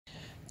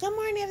Good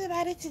morning,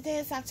 everybody. Today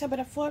is October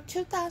the 4th,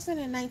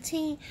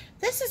 2019.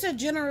 This is a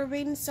general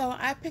reading, so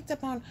I picked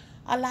up on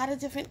a lot of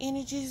different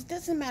energies.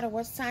 Doesn't matter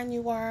what sign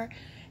you are.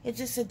 It's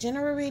just a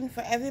general reading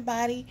for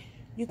everybody.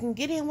 You can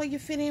get in where you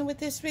fit in with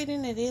this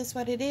reading. It is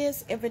what it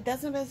is. If it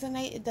doesn't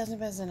resonate, it doesn't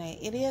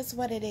resonate. It is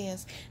what it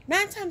is.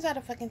 9 times out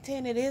of fucking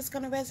 10, it is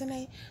going to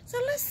resonate. So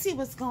let's see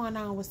what's going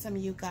on with some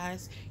of you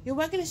guys. Your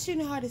working and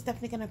shooting hard is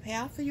definitely going to pay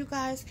off for you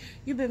guys.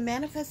 You've been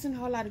manifesting a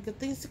whole lot of good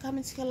things to come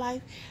into your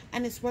life,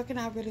 and it's working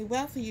out really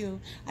well for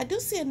you. I do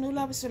see a new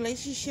lover's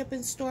relationship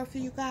in store for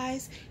you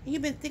guys, and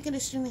you've been thinking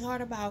extremely hard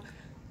about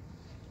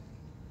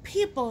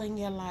people in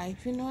your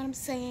life. You know what I'm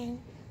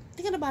saying?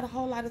 Thinking about a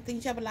whole lot of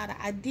things. You have a lot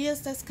of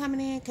ideas that's coming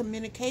in.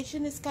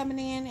 Communication is coming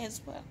in as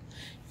well.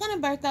 You're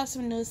going to birth out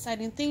some new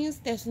exciting things.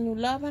 There's new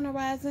love on the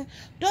horizon.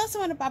 Doors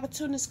of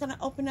opportunity is going to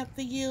open up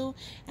for you.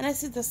 And I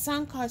see the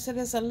sun card, so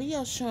there's a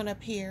Leo showing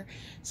up here.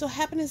 So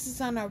happiness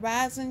is on the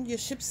horizon. Your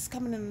ships is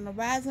coming in on the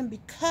horizon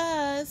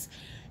because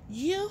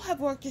you have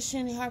worked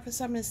extremely hard for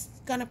something that's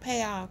going to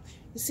pay off.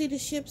 You see the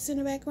ships in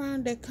the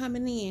background? They're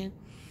coming in.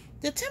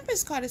 The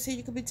Temperance card is here.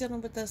 You could be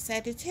dealing with the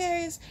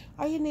Sagittarius,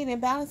 or you need a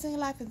balance in your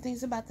life and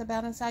things about to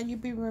balance out. You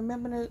be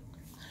remembering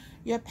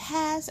your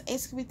past.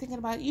 Ace could be thinking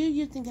about you.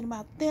 You thinking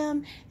about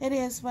them. It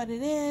is what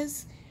it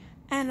is.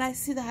 And I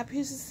see the High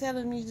Priestess is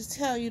telling me to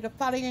tell you to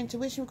follow your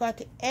intuition regard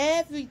to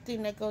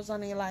everything that goes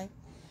on in your life.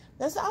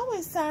 There's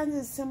always signs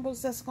and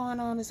symbols that's going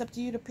on. It's up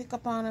to you to pick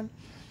up on them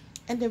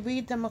and to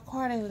read them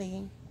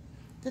accordingly.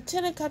 The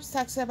Ten of Cups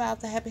talks about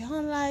the happy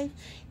home life,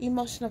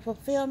 emotional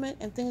fulfillment,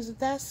 and things of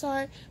that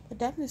sort. But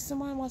definitely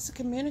someone wants to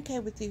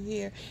communicate with you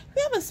here. If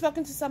you haven't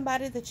spoken to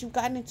somebody that you've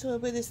gotten into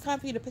it with, it's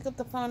time for you to pick up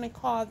the phone and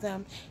call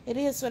them. It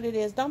is what it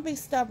is. Don't be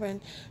stubborn.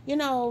 You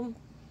know,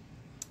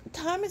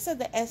 time is of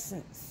the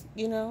essence,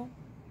 you know.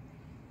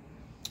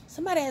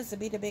 Somebody has to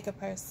be the bigger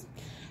person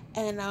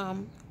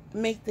and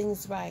make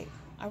things right.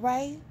 All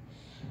right?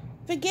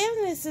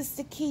 Forgiveness is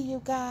the key,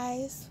 you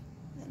guys.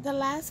 The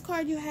last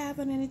card you have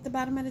underneath the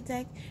bottom of the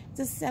deck is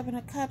the Seven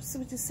of Cups,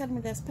 which is telling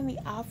me there's plenty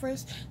of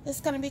offers that's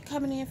going to be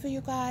coming in for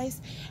you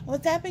guys. And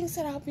with that being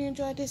said, I hope you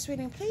enjoyed this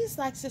reading. Please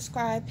like,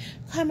 subscribe,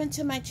 comment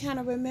to my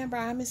channel. Remember,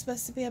 I'm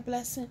supposed to be a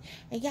blessing.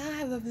 And y'all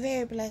have a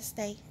very blessed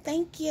day.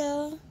 Thank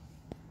you.